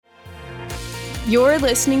You're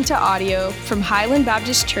listening to audio from Highland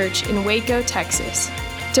Baptist Church in Waco, Texas.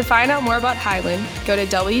 To find out more about Highland, go to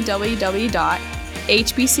www.hbcwaco.org.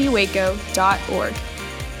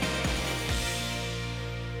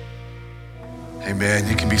 Amen.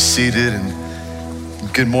 You can be seated,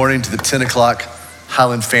 and good morning to the 10 o'clock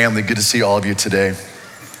Highland family. Good to see all of you today.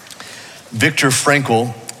 Viktor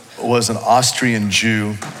Frankl was an Austrian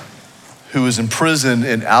Jew who was imprisoned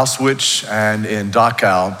in Auschwitz and in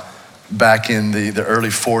Dachau back in the early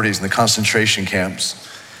 40s in the concentration camps.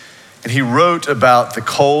 And he wrote about the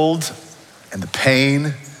cold and the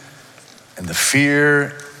pain and the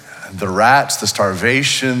fear, and the rats, the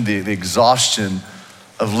starvation, the exhaustion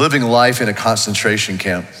of living life in a concentration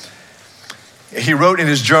camp. He wrote in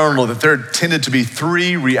his journal that there tended to be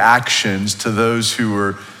three reactions to those who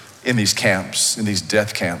were in these camps, in these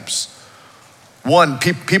death camps. One,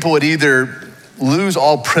 people would either lose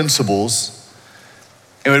all principles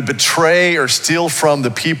and would betray or steal from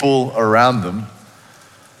the people around them,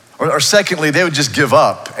 or secondly, they would just give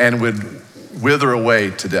up and would wither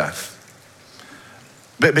away to death.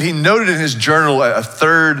 But he noted in his journal a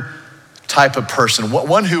third type of person,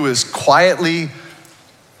 one who is quietly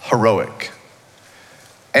heroic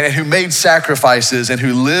and who made sacrifices and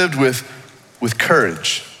who lived with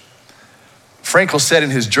courage. Frankl said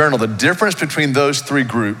in his journal, the difference between those three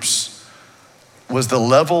groups was the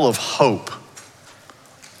level of hope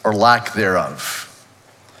or lack thereof.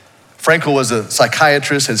 Frankl was a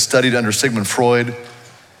psychiatrist, had studied under Sigmund Freud.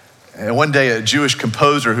 And one day a Jewish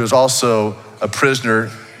composer who was also a prisoner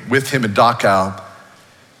with him in Dachau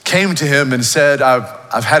came to him and said,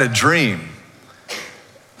 I've had a dream.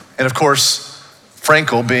 And of course,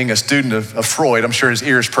 Frankl, being a student of Freud, I'm sure his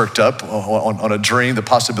ears perked up on a dream, the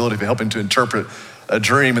possibility of helping to interpret a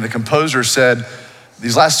dream. And the composer said,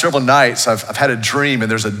 these last several nights, I've had a dream, and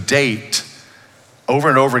there's a date over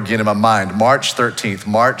and over again in my mind, March 13th,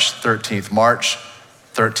 March 13th, March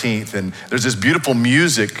 13th. And there's this beautiful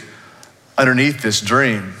music underneath this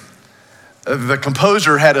dream. The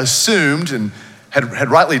composer had assumed and had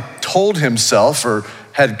rightly told himself or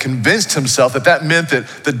had convinced himself that meant that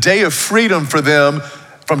the day of freedom for them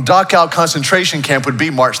from Dachau concentration camp would be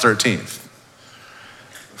March 13th.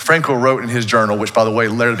 Frankl wrote in his journal, which by the way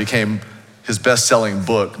later became his best-selling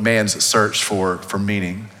book, Man's Search for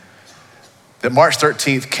Meaning, that March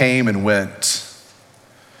 13th came and went,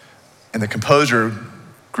 and the composer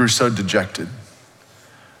grew so dejected.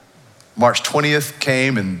 March 20th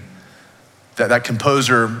came, and that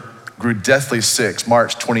composer grew deathly sick.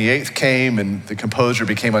 March 28th came, and the composer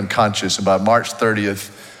became unconscious, and by March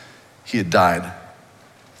 30th, he had died.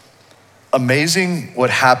 Amazing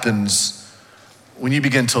what happens when you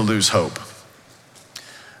begin to lose hope.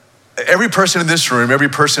 Every person in this room, every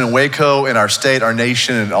person in Waco, in our state, our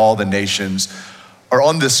nation, and all the nations are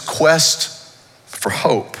on this quest for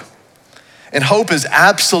hope. And hope is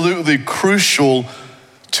absolutely crucial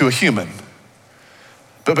to a human.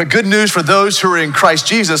 But good news for those who are in Christ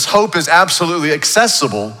Jesus, hope is absolutely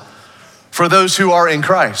accessible for those who are in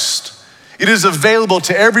Christ. It is available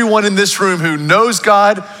to everyone in this room who knows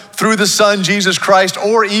God through the Son, Jesus Christ,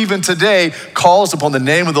 or even today calls upon the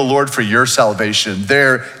name of the Lord for your salvation.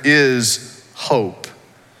 There is hope.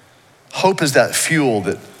 Hope is that fuel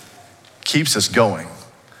that keeps us going.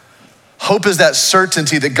 Hope is that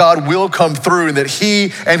certainty that God will come through and that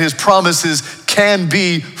he and his promises can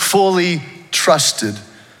be fully trusted.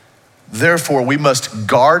 Therefore, we must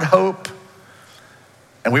guard hope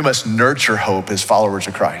and we must nurture hope as followers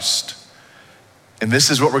of Christ. And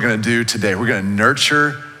this is what we're gonna do today. We're gonna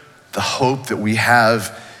nurture the hope that we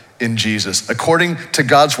have in Jesus. According to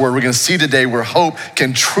God's word, we're gonna see today where hope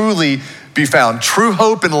can truly be found. True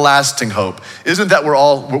hope and lasting hope. Isn't that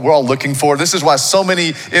what we're all looking for? This is why so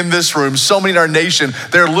many in this room, so many in our nation,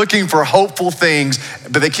 they're looking for hopeful things,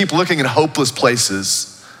 but they keep looking in hopeless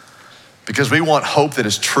places because we want hope that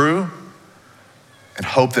is true and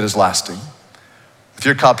hope that is lasting. With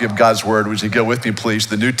your copy of God's word, would you go with me, please,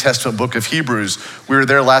 the New Testament book of Hebrews. We were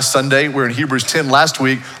there last Sunday. We were in Hebrews 10 last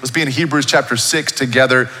week. Let's be in Hebrews chapter 6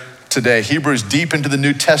 together today. Hebrews deep into the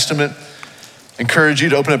New Testament. Encourage you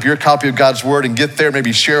to open up your copy of God's word and get there,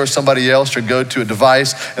 maybe share with somebody else or go to a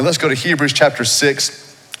device. And let's go to Hebrews chapter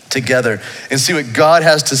 6 together and see what God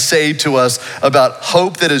has to say to us about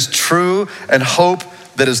hope that is true and hope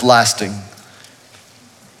that is lasting.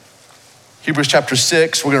 Hebrews chapter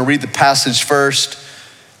 6, we're gonna read the passage first.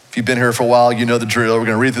 If you've been here for a while, you know the drill. We're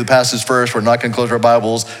gonna read through the passage first. We're not gonna close our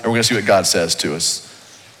Bibles, and we're gonna see what God says to us.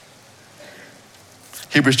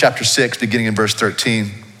 Hebrews chapter 6, beginning in verse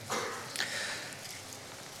 13.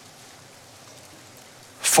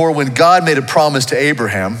 For when God made a promise to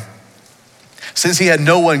Abraham, Since he had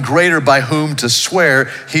no one greater by whom to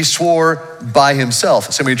swear, he swore by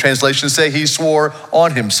himself. So many translations say he swore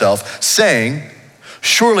on himself, saying,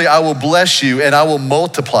 surely I will bless you and I will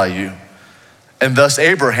multiply you. And thus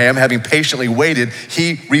Abraham, having patiently waited,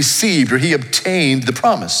 he received, or he obtained the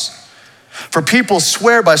promise. For people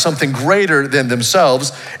swear by something greater than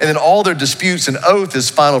themselves, and in all their disputes an oath is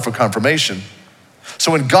final for confirmation.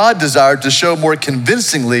 So when God desired to show more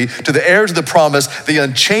convincingly to the heirs of the promise the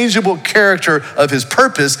unchangeable character of his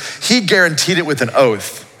purpose, he guaranteed it with an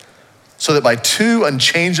oath, so that by two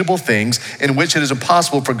unchangeable things in which it is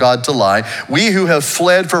impossible for God to lie, we who have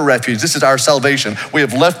fled for refuge, this is our salvation, we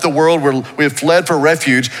have left the world where we have fled for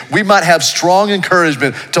refuge, we might have strong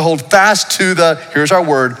encouragement to hold fast to the, here's our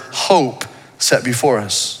word, hope set before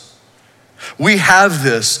us. We have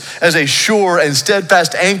this as a sure and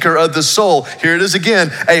steadfast anchor of the soul. Here it is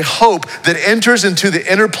again, a hope that enters into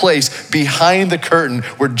the inner place behind the curtain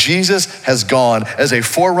where Jesus has gone as a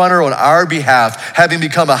forerunner on our behalf, having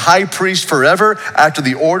become a high priest forever after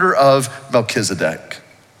the order of Melchizedek.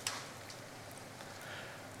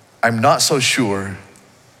 I'm not so sure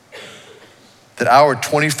that our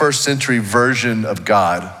 21st century version of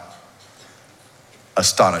God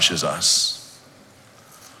astonishes us,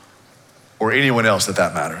 or anyone else at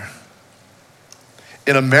that matter.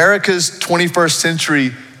 In America's 21st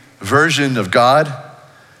century version of God,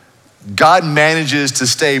 God manages to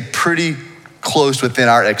stay pretty close within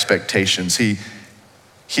our expectations. He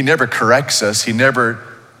never corrects us. He never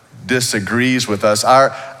disagrees with us. Our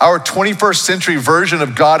 21st century version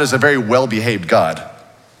of God is a very well-behaved God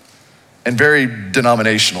and very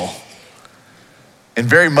denominational and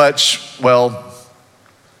very much, well,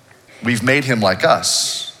 we've made him like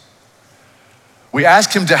us. We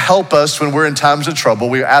ask him to help us when we're in times of trouble.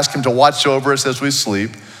 We ask him to watch over us as we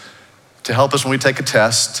sleep, to help us when we take a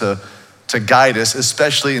test, to guide us,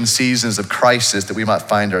 especially in seasons of crisis that we might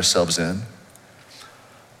find ourselves in.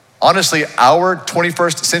 Honestly, our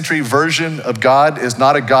 21st century version of God is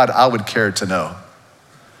not a God I would care to know.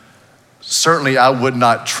 Certainly, I would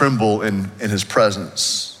not tremble in his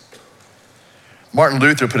presence. Martin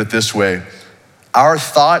Luther put it this way: our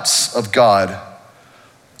thoughts of God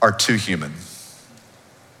are too human.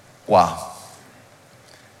 Wow.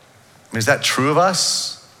 I mean, is that true of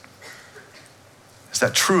us? Is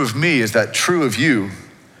that true of me? Is that true of you?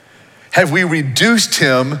 Have we reduced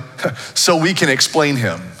him so we can explain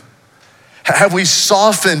him? Have we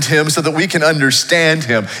softened him so that we can understand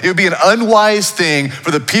him? It would be an unwise thing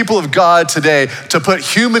for the people of God today to put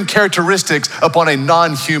human characteristics upon a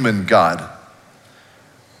non-human God.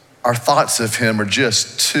 Our thoughts of him are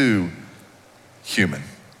just too human.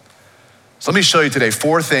 So let me show you today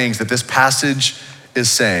 4 things that this passage is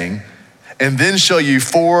saying, and then show you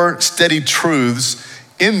 4 steady truths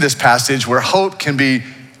in this passage where hope can be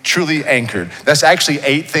truly anchored. That's actually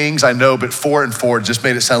 8 things, I know, but 4 and 4 just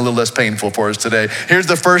made it sound a little less painful for us today. Here's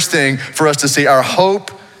the first thing for us to see: our hope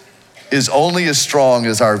is only as strong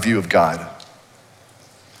as our view of God.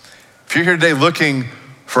 If you're here today looking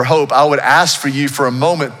for hope, I would ask for you for a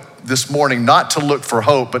moment this morning not to look for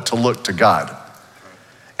hope, but to look to God.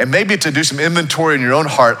 And maybe to do some inventory in your own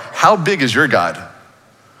heart. How big is your God?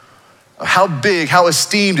 How big, how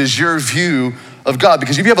esteemed is your view of God?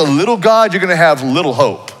 Because if you have a little God, you're gonna have little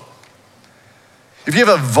hope. If you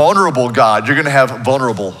have a vulnerable God, you're gonna have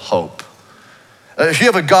vulnerable hope. If you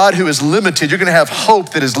have a God who is limited, you're gonna have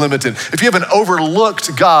hope that is limited. If you have an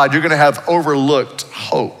overlooked God, you're gonna have overlooked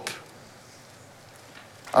hope.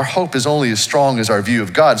 Our hope is only as strong as our view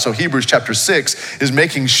of God. So Hebrews chapter 6 is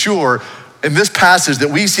making sure in this passage that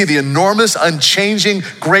we see the enormous, unchanging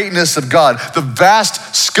greatness of God, the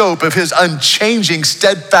vast scope of his unchanging,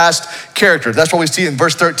 steadfast character. That's why we see in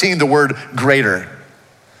verse 13 the word greater.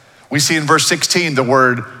 We see in verse 16 the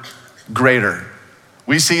word greater.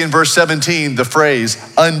 We see in verse 17 the phrase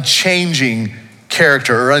unchanging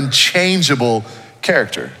character or unchangeable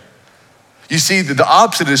character. You see, the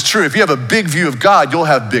opposite is true. If you have a big view of God, you'll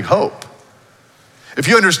have big hope. If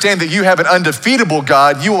you understand that you have an undefeatable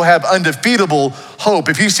God, you will have undefeatable hope.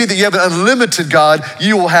 If you see that you have an unlimited God,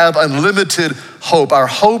 you will have unlimited hope. Our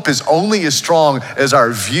hope is only as strong as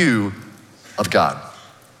our view of God.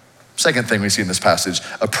 Second thing we see in this passage: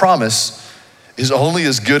 a promise is only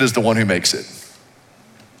as good as the one who makes it.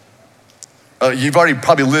 You've already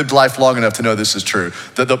probably lived life long enough to know this is true.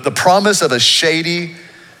 The promise of a shady,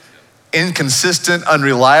 inconsistent,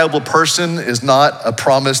 unreliable person is not a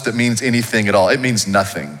promise that means anything at all. It means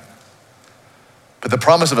nothing. But the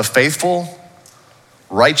promise of a faithful,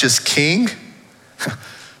 righteous king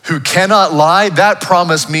who cannot lie, that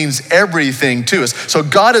promise means everything to us. So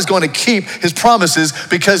God is going to keep his promises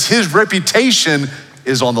because his reputation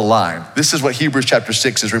is on the line. This is what Hebrews chapter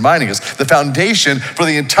 6 is reminding us. The foundation for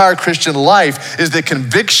the entire Christian life is the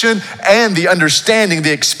conviction and the understanding,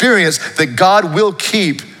 the experience that God will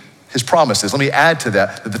keep his promises. Let me add to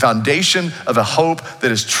that the foundation of a hope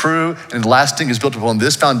that is true and lasting is built upon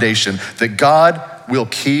this foundation, that God will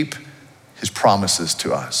keep his promises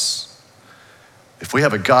to us. If we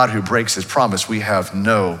have a God who breaks his promise, we have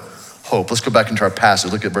no hope. Let's go back into our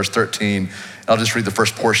passage. Look at verse 13. I'll just read the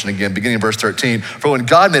first portion again, beginning of verse 13. For when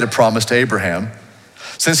God made a promise to Abraham,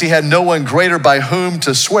 since he had no one greater by whom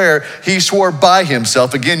to swear, he swore by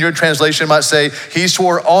himself. Again, your translation might say, he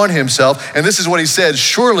swore on himself. And this is what he said,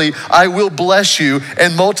 surely I will bless you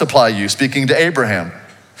and multiply you, speaking to Abraham.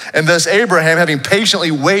 And thus Abraham, having patiently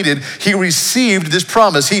waited, he received this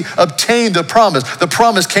promise. He obtained the promise. The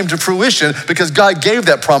promise came to fruition because God gave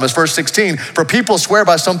that promise. Verse 16, for people swear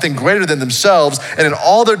by something greater than themselves, and in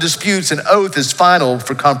all their disputes, an oath is final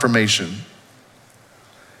for confirmation.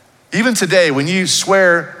 Even today, when you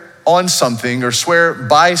swear on something or swear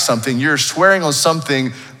by something, you're swearing on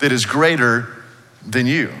something that is greater than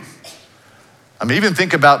you. I mean, even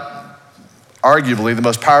think about arguably the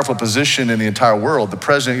most powerful position in the entire world, the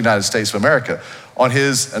President of the United States of America. On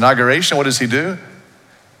his inauguration, what does he do?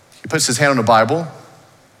 He puts his hand on a Bible,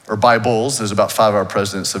 or Bibles, as about 5 of our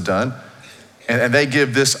presidents have done, and they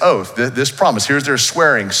give this oath, this promise. Here's their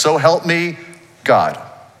swearing, so help me God.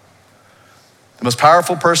 The most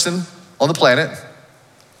powerful person on the planet,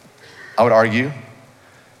 I would argue,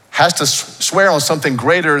 has to swear on something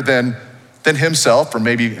greater than himself, or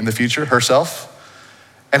maybe in the future, herself,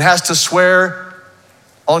 and has to swear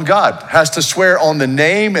on God, has to swear on the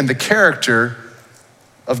name and the character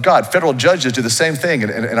of God. Federal judges do the same thing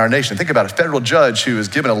in our nation. Think about a federal judge who is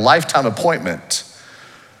given a lifetime appointment.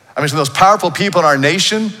 I mean, some of the most powerful people in our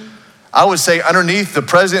nation, I would say underneath the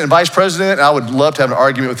president and vice president, and I would love to have an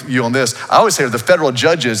argument with you on this, I would say the federal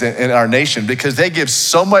judges in our nation, because they give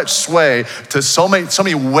so much sway to so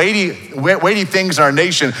many weighty things in our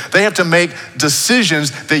nation. They have to make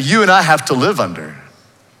decisions that you and I have to live under.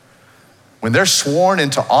 When they're sworn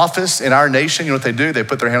into office in our nation, you know what they do? They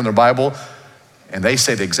put their hand on their Bible and they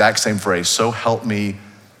say the exact same phrase, so help me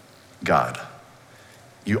God.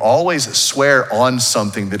 You always swear on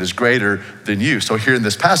something that is greater than you. So here in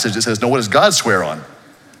this passage, it says, no, what does God swear on?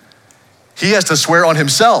 He has to swear on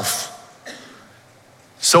himself.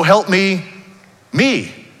 So help me.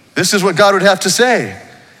 This is what God would have to say.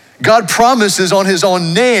 God promises on his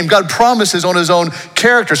own name. God promises on his own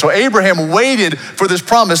character. So Abraham waited for this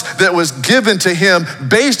promise that was given to him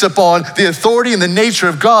based upon the authority and the nature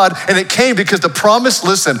of God. And it came because the promise,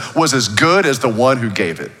 listen, was as good as the one who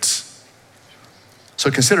gave it.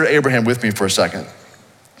 So consider Abraham with me for a second.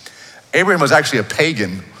 Abraham was actually a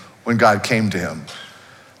pagan when God came to him.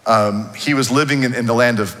 He was living in the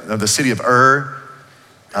land of the city of Ur,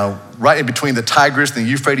 right in between the Tigris and the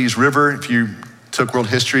Euphrates River. If you took world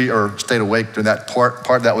history or stayed awake during that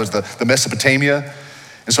part that was the Mesopotamia.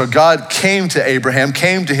 And so God came to Abraham,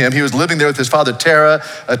 came to him. He was living there with his father Terah.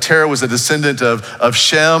 Terah was a descendant of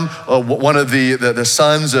Shem, one of the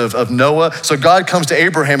sons of Noah. So God comes to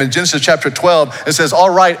Abraham in Genesis chapter 12 and says, all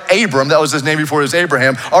right, Abram, that was his name before it was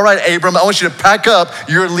Abraham. All right, Abram, I want you to pack up,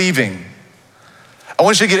 you're leaving. I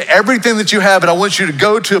want you to get everything that you have and I want you to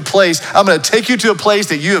go to a place. I'm gonna take you to a place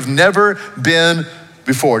that you have never been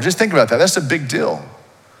before. Just think about that. That's a big deal.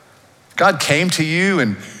 God came to you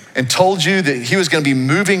and told you that he was going to be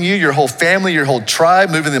moving you, your whole family, your whole tribe,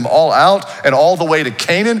 moving them all out and all the way to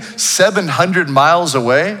Canaan, 700 miles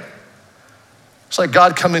away. It's like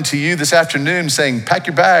God coming to you this afternoon saying, pack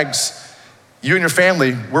your bags. You and your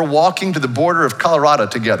family, we're walking to the border of Colorado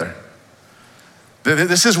together.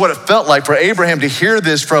 This is what it felt like for Abraham to hear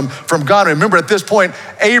this from God. Remember, at this point,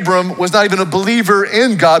 Abram was not even a believer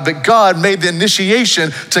in God, but God made the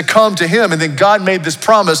initiation to come to him. And then God made this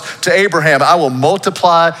promise to Abraham, I will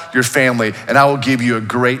multiply your family and I will give you a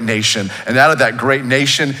great nation. And out of that great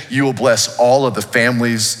nation, you will bless all of the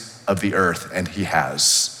families of the earth. And he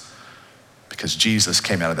has, because Jesus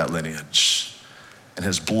came out of that lineage and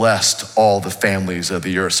has blessed all the families of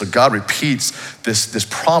the earth. So God repeats this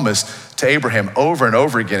promise to Abraham over and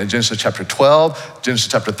over again in Genesis chapter 12, Genesis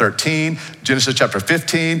chapter 13, Genesis chapter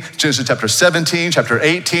 15, Genesis chapter 17, chapter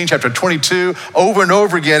 18, chapter 22, over and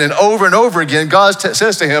over again and over and over again, God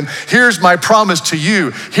says to him, here's my promise to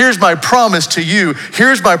you. Here's my promise to you.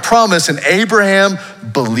 Here's my promise. And Abraham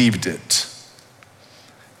believed it.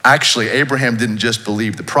 Actually, Abraham didn't just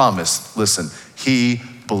believe the promise. Listen, he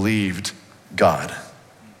believed God.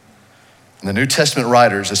 And the New Testament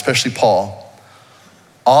writers, especially Paul,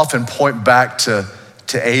 often point back to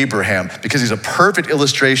Abraham because he's a perfect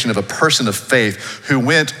illustration of a person of faith who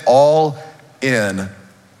went all in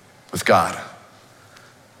with God.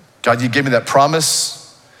 God, you gave me that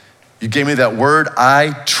promise. You gave me that word.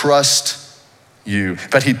 I trust you. In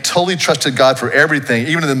fact, he totally trusted God for everything,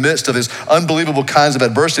 even in the midst of his unbelievable kinds of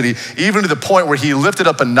adversity, even to the point where he lifted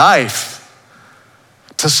up a knife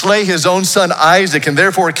to slay his own son Isaac and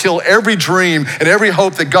therefore kill every dream and every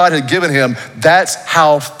hope that God had given him. That's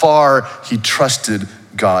how far he trusted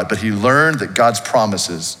God. But he learned that God's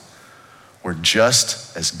promises were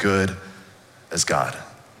just as good as God.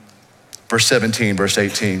 Verse 17, verse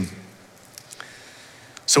 18.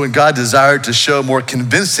 So when God desired to show more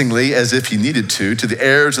convincingly, as if he needed to the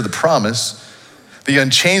heirs of the promise, the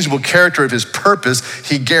unchangeable character of his purpose,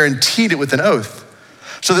 he guaranteed it with an oath.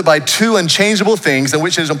 So that by two unchangeable things in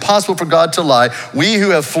which it is impossible for God to lie, we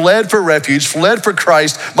who have fled for refuge, fled for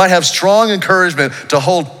Christ, might have strong encouragement to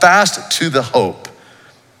hold fast to the hope.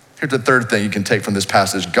 Here's the third thing you can take from this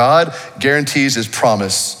passage. God guarantees his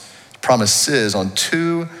promises on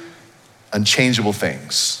two unchangeable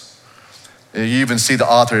things. You even see the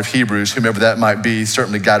author of Hebrews, whomever that might be,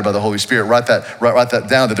 certainly guided by the Holy Spirit, write that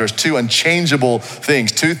down, that there's two unchangeable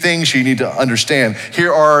things, two things you need to understand.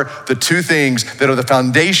 Here are the two things that are the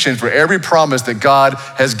foundation for every promise that God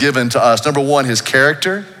has given to us. Number one, his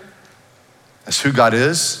character. That's who God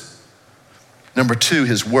is. Number two,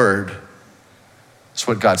 his word. That's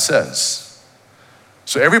what God says.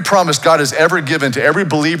 So every promise God has ever given to every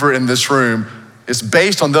believer in this room is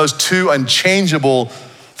based on those two unchangeable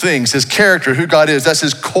things. His character, who God is, that's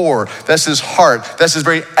his core, that's his heart, that's his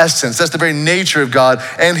very essence, that's the very nature of God,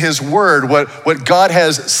 and his word, what God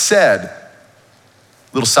has said.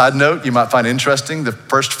 Little side note you might find interesting, the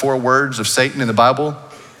first four words of Satan in the Bible,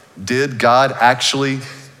 did God actually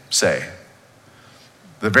say?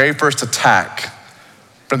 The very first attack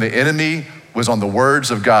from the enemy was on the words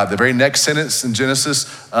of God. The very next sentence in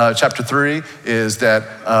Genesis chapter 3 is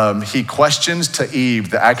that he questions to Eve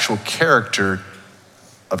the actual character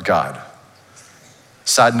of God.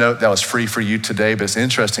 Side note, that was free for you today, but it's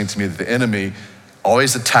interesting to me that the enemy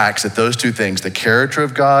always attacks at those two things, the character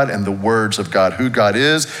of God and the words of God, who God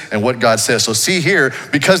is and what God says. So see here,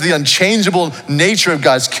 because the unchangeable nature of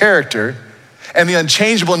God's character and the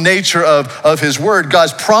unchangeable nature of his word,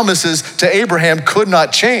 God's promises to Abraham could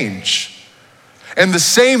not change. And the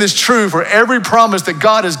same is true for every promise that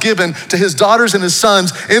God has given to his daughters and his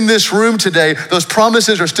sons in this room today. Those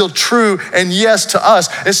promises are still true and yes to us.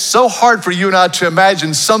 It's so hard for you and I to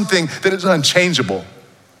imagine something that is unchangeable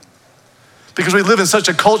because we live in such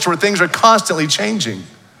a culture where things are constantly changing.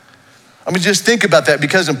 I mean, just think about that,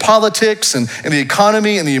 because in politics and in the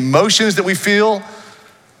economy and the emotions that we feel,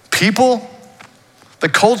 people, the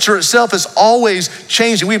culture itself is always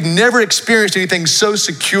changing. We've never experienced anything so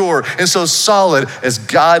secure and so solid as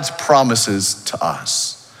God's promises to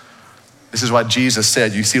us. This is why Jesus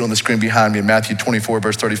said, you see it on the screen behind me in Matthew 24,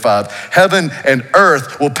 verse 35, heaven and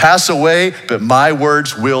earth will pass away, but my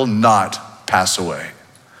words will not pass away.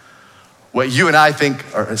 What you and I think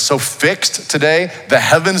are so fixed today, the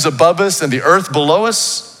heavens above us and the earth below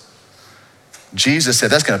us, Jesus said,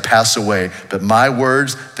 that's gonna pass away, but my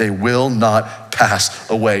words, they will not pass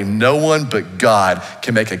away. No one but God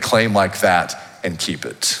can make a claim like that and keep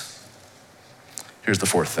it. Here's the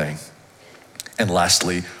fourth thing. And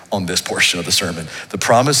lastly, on this portion of the sermon, the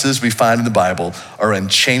promises we find in the Bible are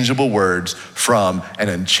unchangeable words from an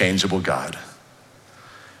unchangeable God.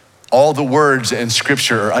 All the words in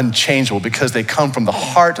Scripture are unchangeable because they come from the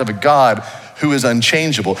heart of a God who is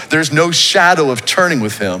unchangeable. There's no shadow of turning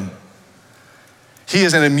with him. He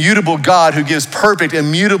is an immutable God who gives perfect,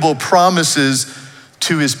 immutable promises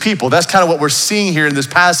to his people. That's kind of what we're seeing here in this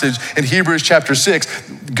passage in Hebrews chapter 6.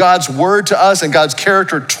 God's word to us and God's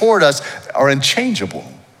character toward us are unchangeable.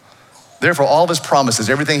 Therefore, all of his promises,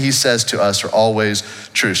 everything he says to us are always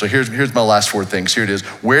true. So here's my last four things. Here it is.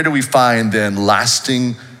 Where do we find then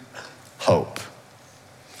lasting hope?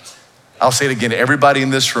 I'll say it again. Everybody in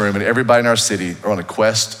this room and everybody in our city are on a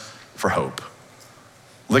quest for hope.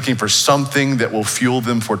 Looking for something that will fuel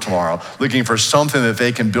them for tomorrow, looking for something that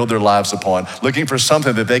they can build their lives upon, looking for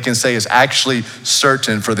something that they can say is actually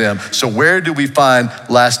certain for them. So where do we find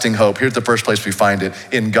lasting hope? Here's the first place we find it,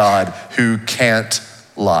 in God who can't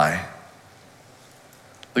lie.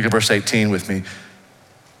 Look at verse 18 with me.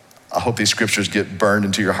 I hope these scriptures get burned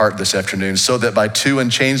into your heart this afternoon. So that by two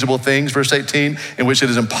unchangeable things, verse 18, in which it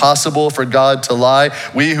is impossible for God to lie,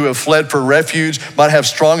 we who have fled for refuge might have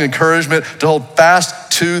strong encouragement to hold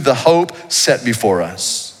fast to the hope set before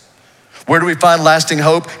us. Where do we find lasting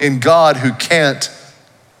hope? In God who can't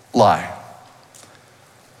lie.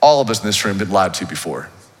 All of us in this room have been lied to before.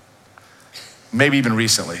 Maybe even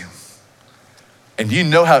recently. And you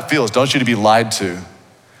know how it feels, don't you, to be lied to?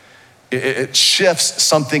 It shifts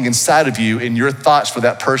something inside of you in your thoughts for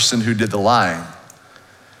that person who did the lying.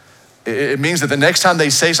 It means that the next time they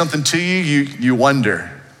say something to you, you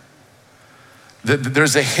wonder. That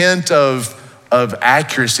there's a hint of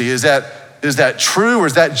accuracy. Is that true, or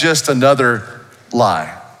is that just another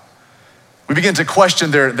lie? We begin to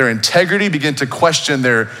question their integrity, begin to question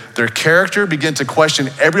their character, begin to question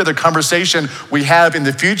every other conversation we have in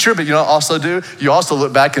the future. But you know what also do? You also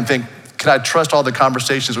look back and think, can I trust all the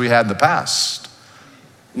conversations we had in the past?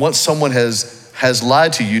 Once someone has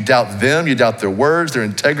lied to you, you doubt them, you doubt their words, their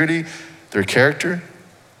integrity, their character.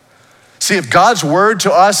 See, if God's word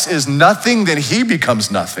to us is nothing, then he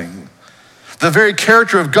becomes nothing. The very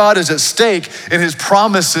character of God is at stake in his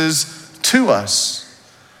promises to us.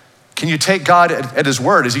 Can you take God at his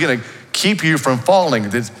word? Is he gonna keep you from falling?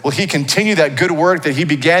 Will he continue that good work that he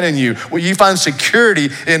began in you? Will you find security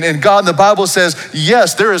in God? And the Bible says,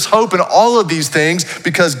 yes, there is hope in all of these things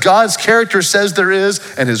because God's character says there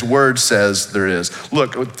is and his word says there is.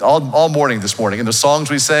 Look, all morning this morning in the songs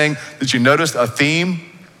we sang, did you notice a theme?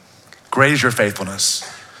 Great is your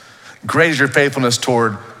faithfulness. Great is your faithfulness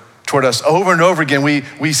toward us. Over and over again,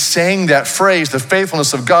 we sang that phrase, the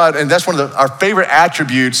faithfulness of God, and that's one of our favorite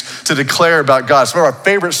attributes to declare about God. Some of our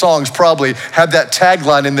favorite songs probably have that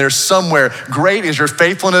tagline in there somewhere. Great is your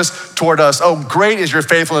faithfulness toward us. Oh, great is your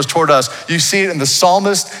faithfulness toward us. You see it in the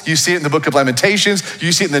psalmist, you see it in the book of Lamentations,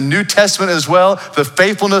 you see it in the New Testament as well, the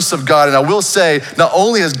faithfulness of God. And I will say, not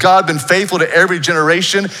only has God been faithful to every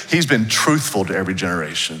generation, he's been truthful to every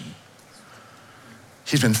generation.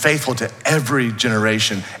 He's been faithful to every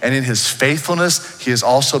generation. And in his faithfulness, he has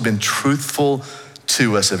also been truthful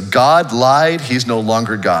to us. If God lied, he's no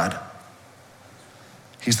longer God.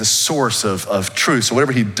 He's the source of truth. So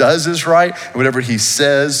whatever he does is right, and whatever he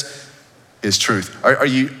says is truth. Are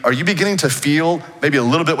you beginning to feel maybe a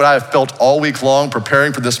little bit what I have felt all week long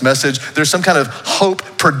preparing for this message? There's some kind of hope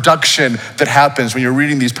production that happens when you're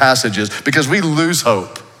reading these passages because we lose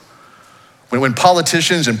hope. When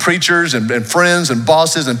politicians and preachers and friends and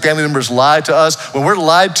bosses and family members lie to us, when we're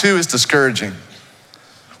lied to, it's discouraging.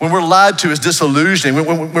 When we're lied to, it's disillusioning.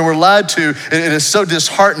 When we're lied to, it is so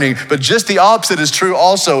disheartening. But just the opposite is true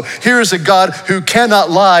also. Here is a God who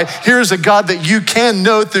cannot lie. Here is a God that you can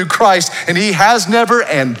know through Christ. And he has never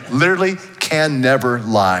and literally can never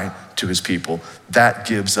lie to his people. That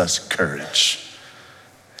gives us courage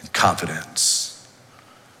and confidence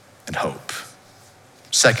and hope.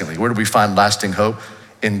 Secondly, where do we find lasting hope?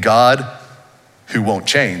 In God who won't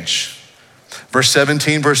change. Verse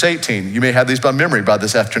 17, verse 18, you may have these by memory by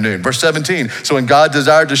this afternoon. Verse 17, so when God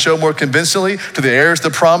desired to show more convincingly to the heirs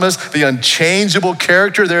of the promise, the unchangeable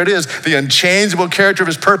character, there it is, the unchangeable character of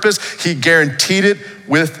his purpose, he guaranteed it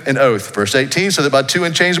with an oath. Verse 18, so that by two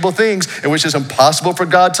unchangeable things in which it's impossible for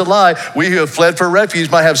God to lie, we who have fled for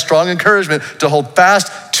refuge might have strong encouragement to hold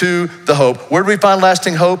fast to the hope. Where do we find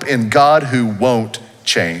lasting hope? In God who won't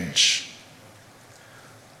change.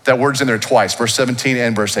 That word's in there twice, verse 17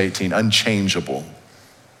 and verse 18, unchangeable.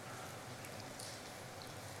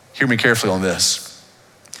 Hear me carefully on this.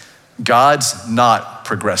 God's not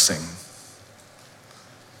progressing.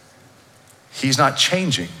 He's not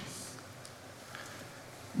changing.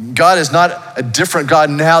 God is not a different God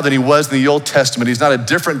now than he was in the Old Testament. He's not a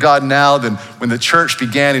different God now than when the church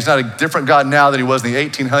began. He's not a different God now than he was in the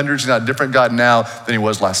 1800s. He's not a different God now than he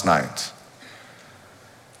was last night.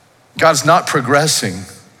 God's not progressing.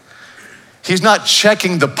 He's not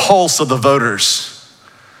checking the pulse of the voters.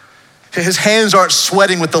 His hands aren't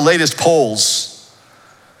sweating with the latest polls.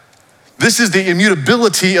 This is the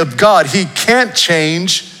immutability of God. He can't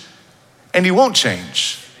change and he won't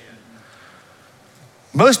change.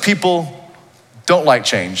 Most people don't like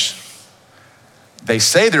change. They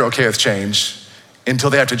say they're okay with change until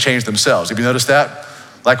they have to change themselves. Have you noticed that?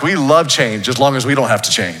 Like we love change as long as we don't have to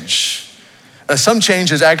change. Some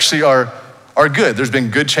changes actually are good. There's been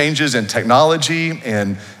good changes in technology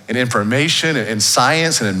and in information and in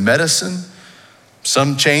science and in medicine.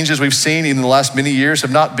 Some changes we've seen in the last many years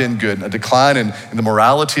have not been good. A decline in the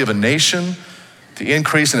morality of a nation, the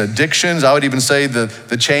increase in addictions. I would even say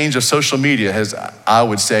the change of social media is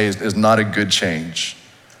not a good change.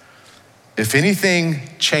 If anything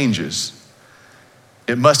changes,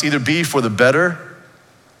 it must either be for the better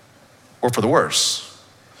or for the worse.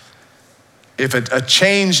 If a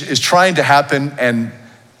change is trying to happen and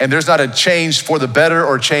there's not a change for the better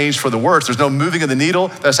or change for the worse, there's no moving of the needle,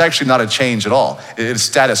 that's actually not a change at all. It is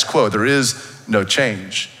status quo. There is no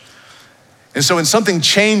change. And so when something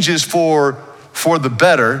changes for the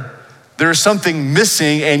better, there's something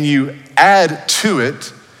missing and you add to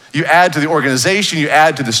it, You add to the organization, you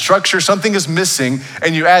add to the structure, something is missing,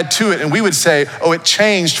 and you add to it, and we would say, oh, it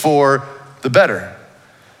changed for the better.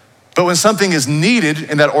 But when something is needed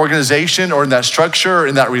in that organization or in that structure or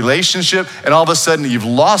in that relationship, and all of a sudden you've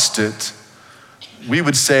lost it, we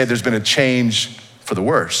would say there's been a change for the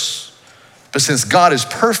worse. But since God is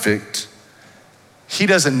perfect, he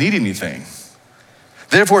doesn't need anything.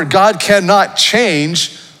 Therefore, God cannot change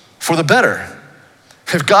for the better.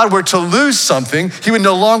 If God were to lose something, he would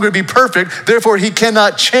no longer be perfect. Therefore, he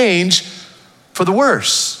cannot change for the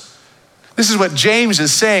worse. This is what James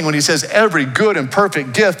is saying when he says, every good and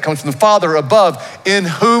perfect gift comes from the Father above, in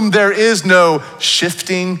whom there is no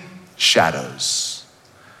shifting shadows.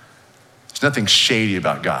 There's nothing shady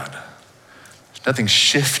about God. There's nothing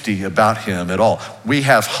shifty about him at all. We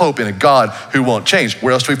have hope in a God who won't change.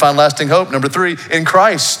 Where else do we find lasting hope? Number 3, in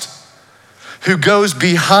Christ, who goes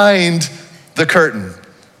behind the curtain.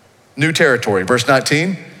 New territory, verse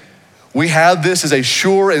 19. We have this as a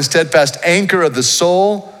sure and steadfast anchor of the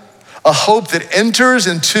soul, a hope that enters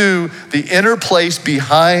into the inner place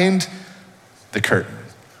behind the curtain.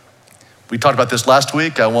 We talked about this last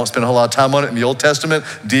week. I won't spend a whole lot of time on it. In the Old Testament,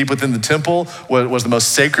 deep within the temple was the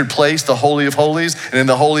most sacred place, the Holy of Holies. And in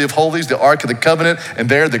the Holy of Holies, the Ark of the Covenant, and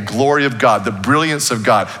there the glory of God, the brilliance of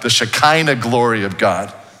God, the Shekinah glory of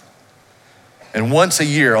God. And once a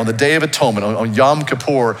year, on the Day of Atonement, on Yom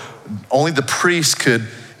Kippur, only the priest could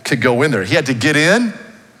go in there. He had to get in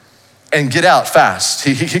and get out fast.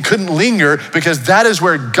 He couldn't linger because that is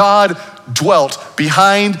where God dwelt,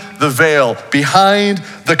 behind the veil, behind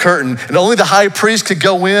the curtain. And only the high priest could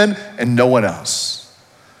go in and no one else.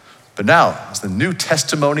 But now, as the new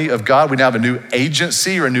testimony of God, we now have a new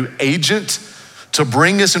agency or a new agent to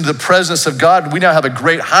bring us into the presence of God. We now have a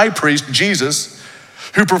great high priest, Jesus,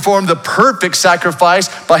 who performed the perfect sacrifice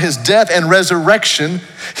by his death and resurrection.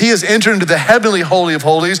 He has entered into the heavenly Holy of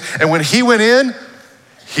Holies. And when he went in,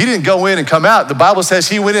 he didn't go in and come out. The Bible says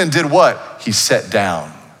he went in and did what? He sat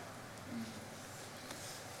down.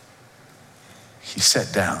 He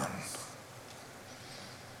sat down.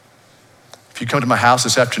 If you come to my house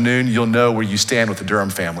this afternoon, you'll know where you stand with the Durham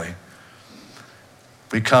family.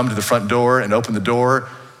 We come to the front door and open the door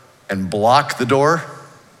and block the door.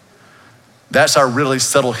 That's our really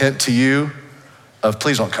subtle hint to you of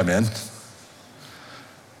please don't come in.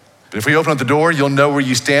 But if we open up the door, you'll know where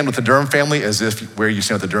you stand with the Durham family, as if where you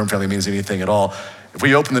stand with the Durham family means anything at all. If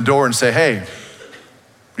we open the door and say, hey,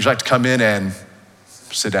 would you like to come in and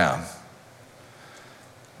sit down?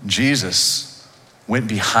 Jesus went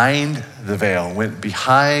behind the veil, went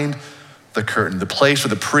behind the curtain, the place where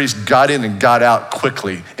the priest got in and got out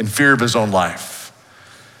quickly in fear of his own life.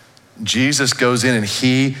 Jesus goes in and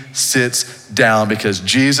he sits down because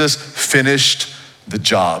Jesus finished the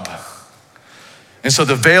job. And so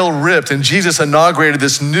the veil ripped and Jesus inaugurated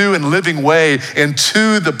this new and living way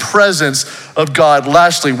into the presence of God.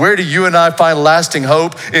 Lastly, where do you and I find lasting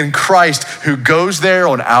hope? In Christ, who goes there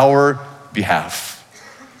on our behalf.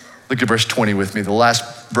 Look at verse 20 with me, the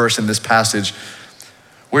last verse in this passage,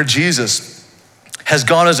 where Jesus has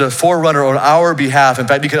gone as a forerunner on our behalf. In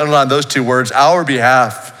fact, you can underline those two words, our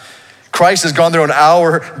behalf. Christ has gone there on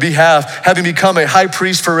our behalf, having become a high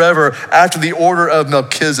priest forever after the order of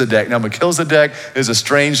Melchizedek. Now, Melchizedek is a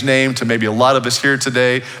strange name to maybe a lot of us here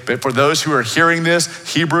today, but for those who are hearing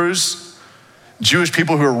this, Hebrews, Jewish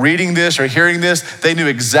people who are reading this or hearing this, they knew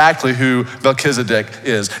exactly who Melchizedek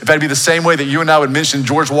is. In fact, it'd be the same way that you and I would mention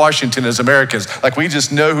George Washington as Americans. Like we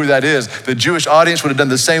just know who that is. The Jewish audience would have done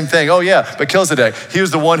the same thing. Oh yeah, Melchizedek. He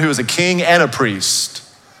was the one who was a king and a priest.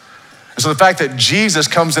 And so the fact that Jesus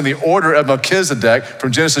comes in the order of Melchizedek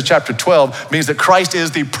from Genesis chapter 12 means that Christ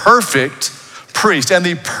is the perfect priest and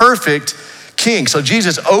the perfect king. So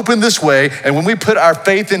Jesus opened this way, and when we put our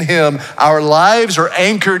faith in him, our lives are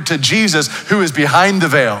anchored to Jesus, who is behind the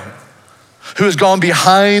veil, who has gone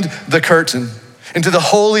behind the curtain into the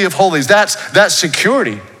Holy of Holies. That's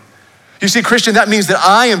security. You see, Christian, that means that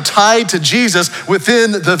I am tied to Jesus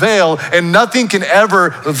within the veil and nothing can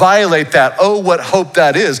ever violate that. Oh, what hope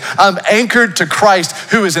that is. I'm anchored to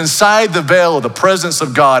Christ who is inside the veil of the presence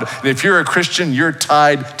of God. And if you're a Christian, you're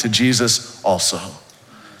tied to Jesus also.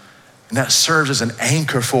 And that serves as an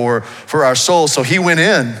anchor for our soul. So he went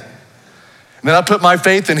in and then I put my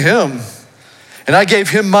faith in him. And I gave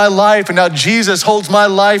him my life, and now Jesus holds my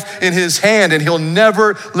life in his hand, and he'll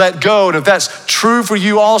never let go. And if that's true for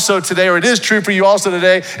you also today, or it is true for you also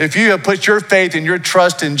today, if you have put your faith and your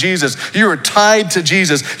trust in Jesus, you are tied to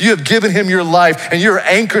Jesus, you have given him your life, and you're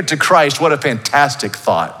anchored to Christ. What a fantastic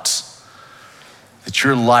thought. That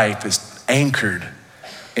your life is anchored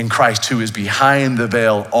in Christ, who is behind the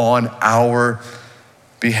veil on our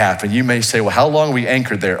behalf. And you may say, well, how long are we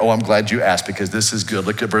anchored there? Oh, I'm glad you asked, because this is good.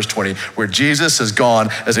 Look at verse 20, where Jesus has gone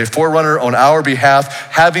as a forerunner on our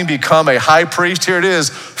behalf, having become a high priest, here it is,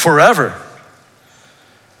 forever.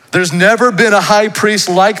 There's never been a high priest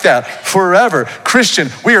like that, forever. Christian,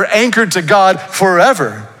 we are anchored to God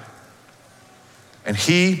forever. And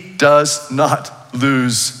he does not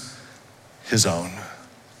lose his own.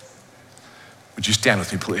 Would you stand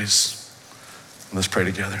with me, please? Let's pray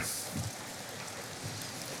together.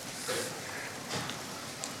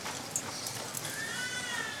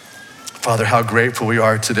 Father, how grateful we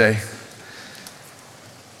are today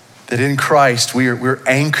that in Christ we're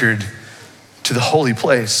anchored to the holy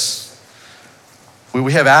place.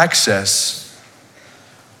 We have access.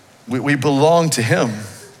 We belong to him.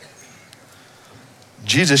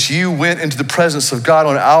 Jesus, you went into the presence of God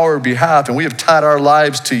on our behalf, and we have tied our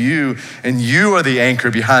lives to you, and you are the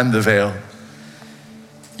anchor behind the veil.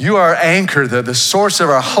 You are our anchor, the source of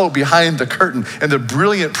our hope behind the curtain, and the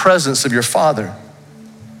brilliant presence of your Father.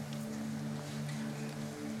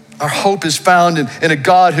 Our hope is found in a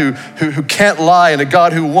God who can't lie, and a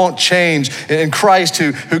God who won't change, in Christ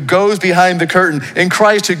who goes behind the curtain, in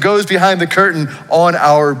Christ who goes behind the curtain on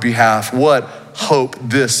our behalf. What hope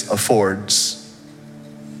this affords.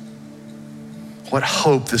 What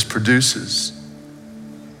hope this produces.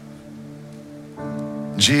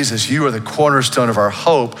 Jesus, you are the cornerstone of our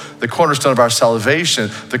hope, the cornerstone of our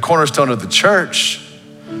salvation, the cornerstone of the church,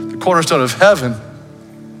 the cornerstone of heaven.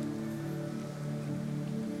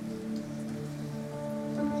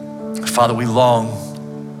 Father, we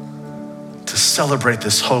long to celebrate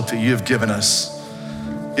this hope that you have given us.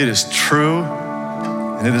 It is true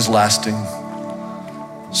and it is lasting.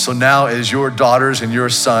 So now, as your daughters and your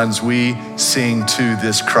sons, we sing to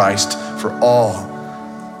this Christ for all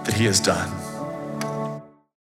that he has done.